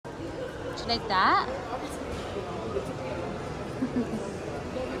Do you like that?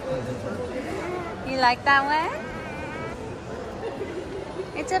 You like that one?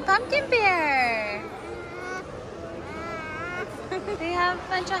 It's a pumpkin bear. They have a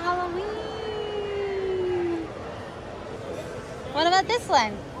bunch of Halloween. What about this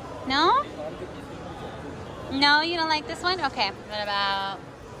one? No? No, you don't like this one? Okay. What about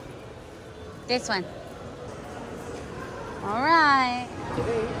this one? All right.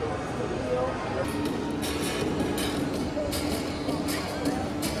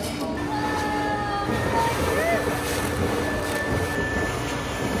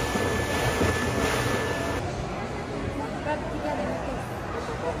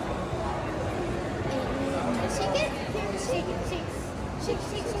 Shake it. Shake it. Shake.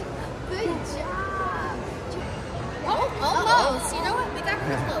 Good job. Oh, almost. You know what? We got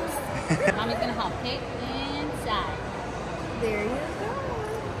pretty close. Mommy's gonna help pick inside. There you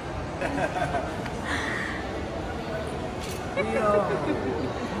go.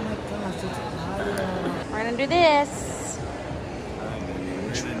 We're gonna do this.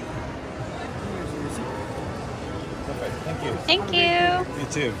 Perfect. Thank you. Thank you. You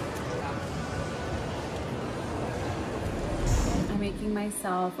too. I'm making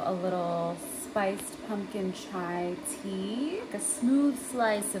myself a little spiced pumpkin chai tea. A smooth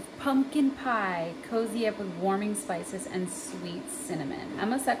slice of pumpkin pie, cozy up with warming spices and sweet cinnamon.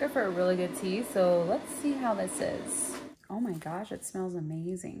 I'm a sucker for a really good tea, so let's see how this is. Oh my gosh, it smells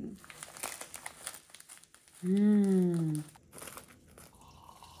amazing. Mmm.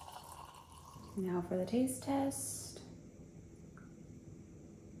 Now for the taste test.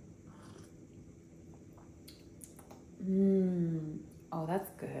 Mmm. Oh, that's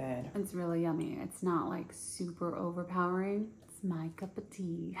good. It's really yummy. It's not like super overpowering. It's my cup of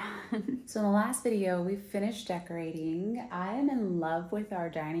tea. So in the last video, we finished decorating. I am in love with our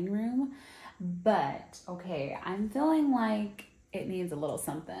dining room, but okay, I'm feeling like it needs a little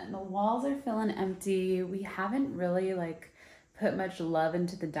something. The walls are feeling empty. We haven't really like put much love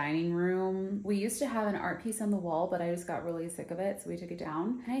into the dining room. We used to have an art piece on the wall, but I just got really sick of it, so we took it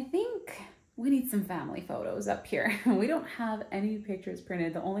down. And I think we need some family photos up here. We don't have any pictures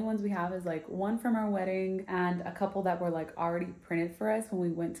printed. The only ones we have is like one from our wedding and a couple that were like already printed for us when we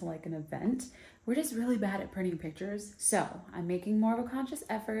went to like an event. We're just really bad at printing pictures. So I'm making more of a conscious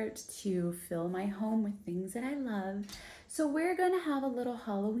effort to fill my home with things that I love. So we're gonna have a little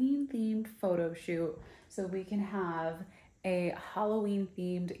Halloween themed photo shoot so we can have a Halloween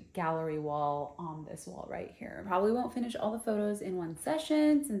themed gallery wall on this wall right here. Probably won't finish all the photos in one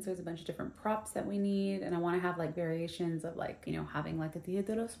session since there's a bunch of different props that we need, and I want to have like variations of like, you know, having like a Dia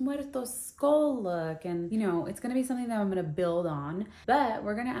de los Muertos skull look, and you know, it's gonna be something that I'm gonna build on, but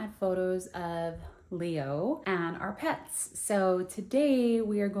we're gonna add photos of Leo and our pets. So today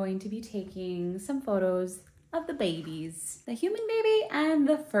we are going to be taking some photos of the babies, the human baby and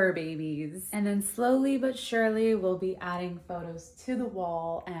the fur babies. And then slowly but surely we'll be adding photos to the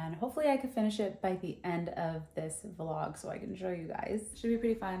wall, and hopefully I can finish it by the end of this vlog so I can show you guys. Should be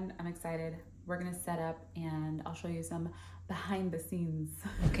pretty fun. I'm excited. We're gonna set up and I'll show you some behind the scenes.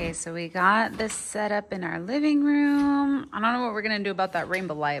 Okay, so we got this set up in our living room. I don't know what we're gonna do about that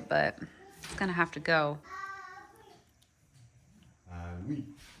rainbow light, but it's gonna have to go. Oui.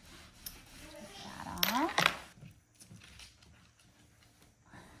 Shut up.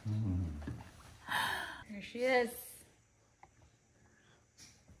 Here she is.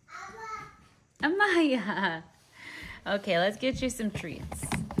 Amaya. Okay, let's get you some treats.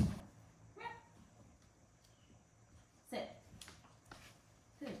 Sit.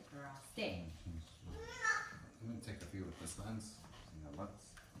 Good girl. Stay. I'm gonna take a few with this lens.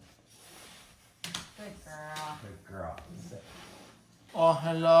 Good girl. Good girl. Sit. Oh,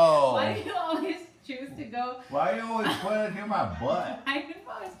 hello. Why do you always choose to go? Why you always put it in my butt? I do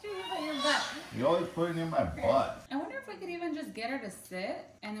always choose to put your butt. You always put it in my butt. I wonder if we could even just get her to sit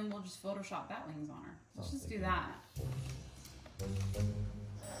and then we'll just Photoshop bat wings on her. Let's just do that.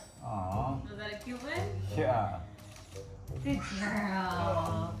 Aww. Was that a cute one? Yeah. Good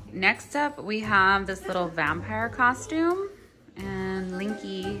girl. Next up, we have this little vampire costume. And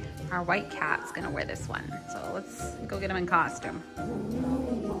Linky, our white cat's gonna wear this one. So let's go get him in costume.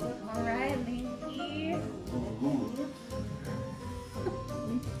 All right, Linky.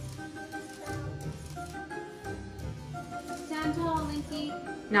 Stand tall, Linky.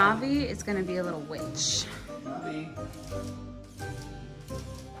 Navi is gonna be a little witch. Navi.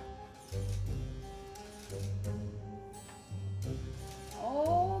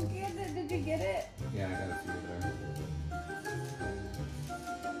 Oh, get it. Did you get it? Yeah, I got a few there.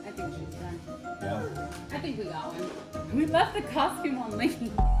 I think she's done. Yeah. I think we got one. We left the costume on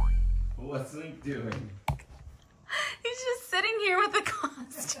Linky. Oh, What's Link doing? He's just sitting here with the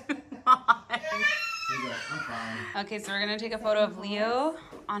costume on. He's like, I'm fine. Okay, so we're gonna take a photo of Leo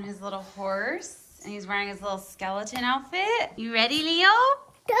on his little horse, and he's wearing his little skeleton outfit. You ready, Leo?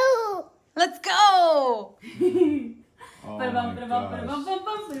 Go! Let's go! Oh my gosh.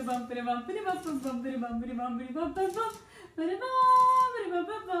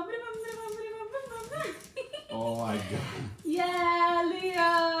 Oh my god. Yeah,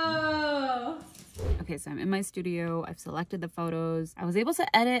 Leo! Okay, so I'm in my studio. I've selected the photos. I was able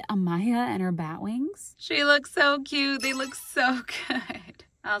to edit Amaya and her bat wings. She looks so cute. They look so good.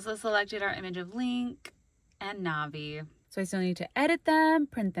 I also selected our image of Link and Navi. So I still need to edit them,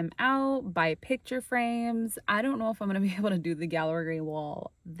 print them out, buy picture frames. I don't know if I'm gonna be able to do the gallery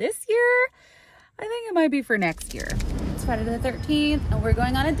wall this year. I think it might be for next year. It's Friday the 13th and we're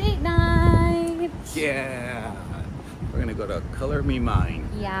going on a date night. Yeah. We're gonna go to Color Me Mine.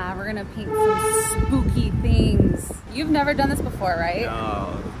 Yeah, we're gonna paint some spooky things. You've never done this before, right?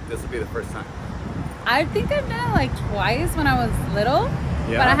 No, this will be the first time. I think I've done it like twice when I was little,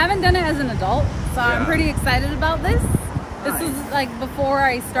 Yeah. but I haven't done it as an adult. So I'm Yeah. pretty excited about this. This Nice. was like before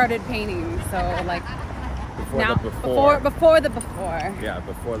I started painting. So like Before now, the before. before the before. Yeah,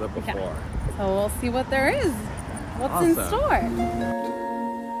 before the before. Yeah. So we'll see what there is. What's in Awesome. store?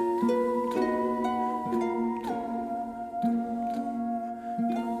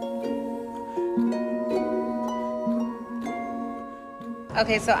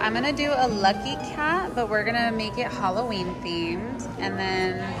 Okay, so I'm gonna do a lucky cat, but we're gonna make it Halloween themed. And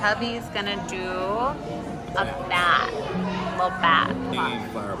then hubby's gonna do a bat, little bat. Hanging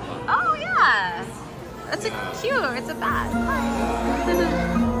flower pot. Oh yeah, that's cute. It's a bat.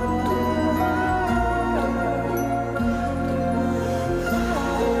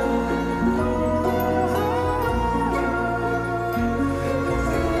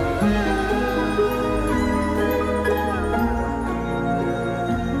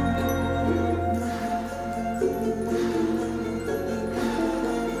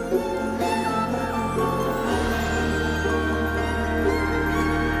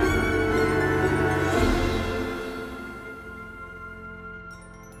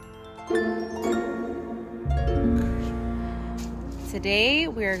 Today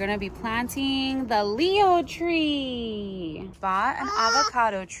we're gonna be planting the Leo tree. Bought an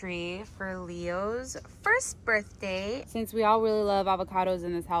avocado tree for Leo's first birthday. Since we all really love avocados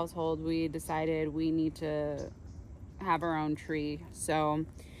in this household, we decided we need to have our own tree. So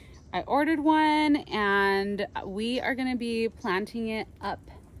I ordered one and we are gonna be planting it up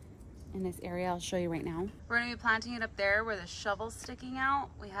in this area. I'll show you right now. We're gonna be planting it up there where the shovel's sticking out.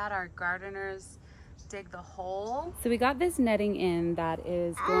 We had our gardeners dig the hole. So we got this netting in that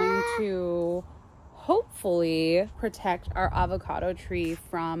is going to hopefully protect our avocado tree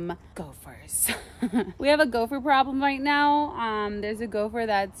from gophers. We have a gopher problem right now. There's a gopher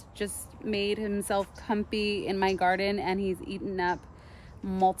that's just made himself comfy in my garden and he's eaten up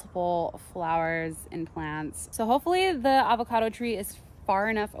multiple flowers and plants. So hopefully the avocado tree is far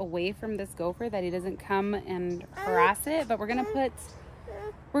enough away from this gopher that he doesn't come and harass it, but we're gonna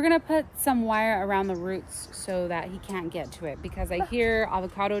put some wire around the roots so that he can't get to it, because I hear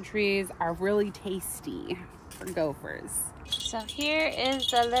avocado trees are really tasty for gophers. So here is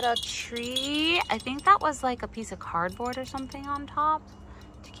the little tree. I think that was like a piece of cardboard or something on top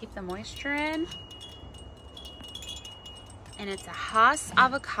to keep the moisture in. And it's a Haas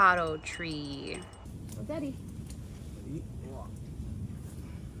avocado tree. Oh, Daddy.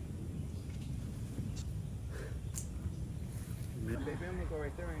 Baby, I'm gonna go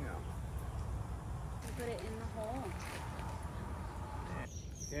right there right now. Put it in the hole.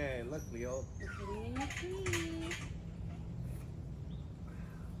 Okay, look, Leo. You're putting in your tree.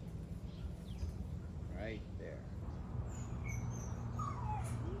 Right there.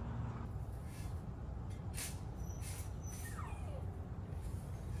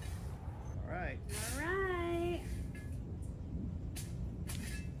 All right. All right.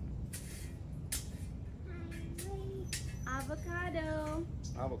 Avocado.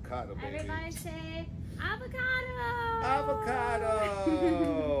 Avocado, baby. Everybody say avocado. Avocado.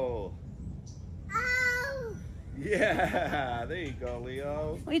 Oh! Yeah, there you go,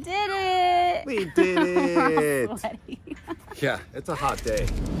 Leo. We did it. We did it. Sweaty. Yeah, it's a hot day.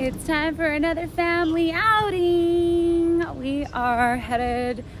 It's time for another family outing. We are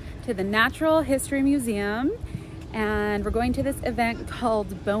headed to the Natural History Museum and we're going to this event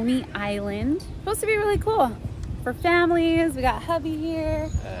called Boney Island. It's supposed to be really cool for families. We got hubby here.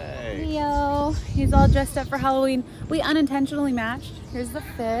 Hey. Leo, he's all dressed up for Halloween. We unintentionally matched. Here's the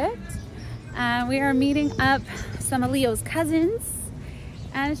fit. And we are meeting up some of Leo's cousins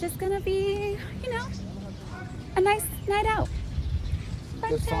And it's just gonna be, you know, a nice night out.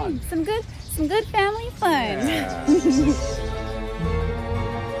 Good fun. Some good family fun. Yeah.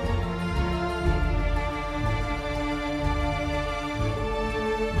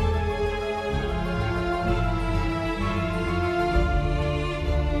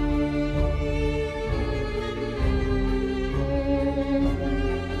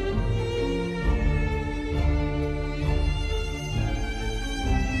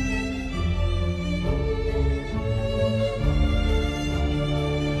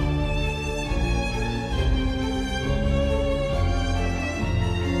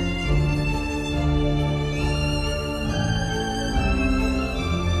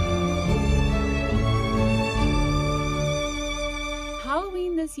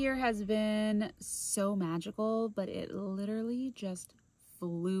 This year has been so magical, but it literally just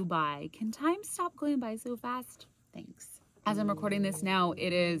flew by. Can time stop going by so fast? Thanks. As I'm recording this now,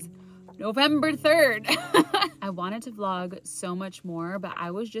 it is November 3rd. I wanted to vlog so much more, but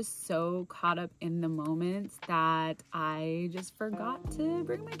I was just so caught up in the moment that I just forgot to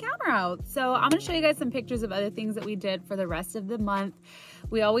bring my camera out. So I'm gonna show you guys some pictures of other things that we did for the rest of the month.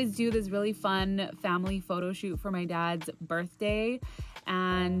 We always do this really fun family photo shoot for my dad's birthday,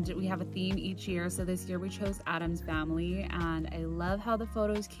 and we have a theme each year. So this year we chose Adam's family, and I love how the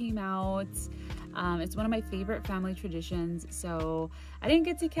photos came out. It's one of my favorite family traditions, so I didn't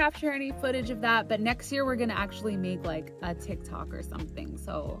get to capture any footage of that, but next year we're gonna actually make like a TikTok or something,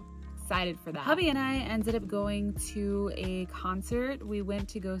 so excited for that. Hubby and I ended up going to a concert. We went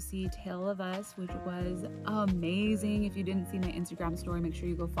to go see Tale of Us, which was amazing. If you didn't see my Instagram story, make sure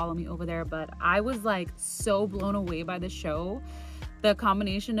you go follow me over there, but I was like so blown away by the show. The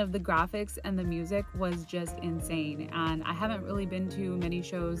combination of the graphics and the music was just insane, and I haven't really been to many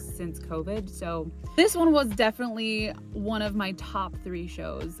shows since COVID, so this one was definitely one of my top 3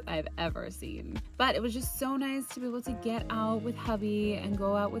 shows I've ever seen. But it was just so nice to be able to get out with hubby and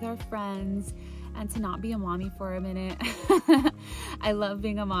go out with our friends and to not be a mommy for a minute. I love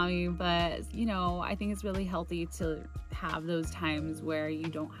being a mommy, but you know, I think it's really healthy to have those times where you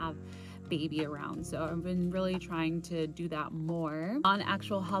don't have baby around, so I've been really trying to do that more. On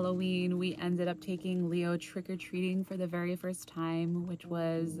actual Halloween, we ended up taking Leo trick-or-treating for the very first time, which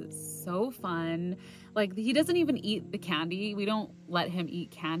was so fun. Like, he doesn't even eat the candy. We don't let him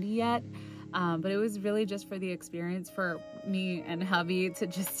eat candy yet, but it was really just for the experience for me and hubby to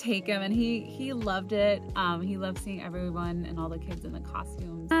just take him, and he loved it. He loved seeing everyone and all the kids in the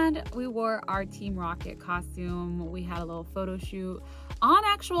costumes, and we wore our Team Rocket costume. We had a little photo shoot on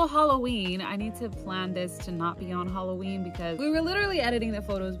actual Halloween. I need to plan this to not be on Halloween because we were literally editing the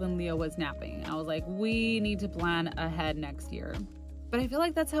photos when Leo was napping, and I was like, we need to plan ahead next year. But I feel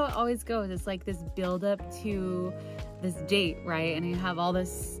like that's how it always goes. It's like this build up to this date, right? And you have all this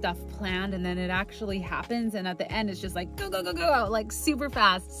stuff planned, and then it actually happens, and at the end it's just like go, go, go, go, like super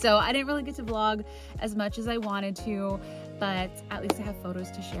fast. So I didn't really get to vlog as much as I wanted to, but at least I have photos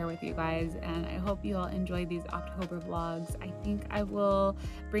to share with you guys, and I hope you all enjoyed these October vlogs. I think I will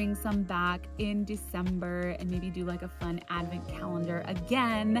bring some back in December and maybe do like a fun advent calendar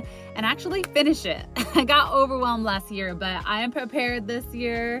again and actually finish it. I got overwhelmed last year, but I am prepared this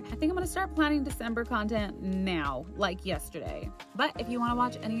year. I think I'm gonna start planning December content now, like yesterday. But if you wanna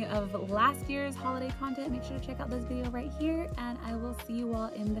watch any of last year's holiday content, make sure to check out this video right here, and I will see you all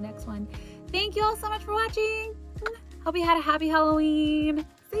in the next one. Thank you all so much for watching. Hope you had a happy Halloween.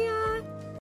 See ya.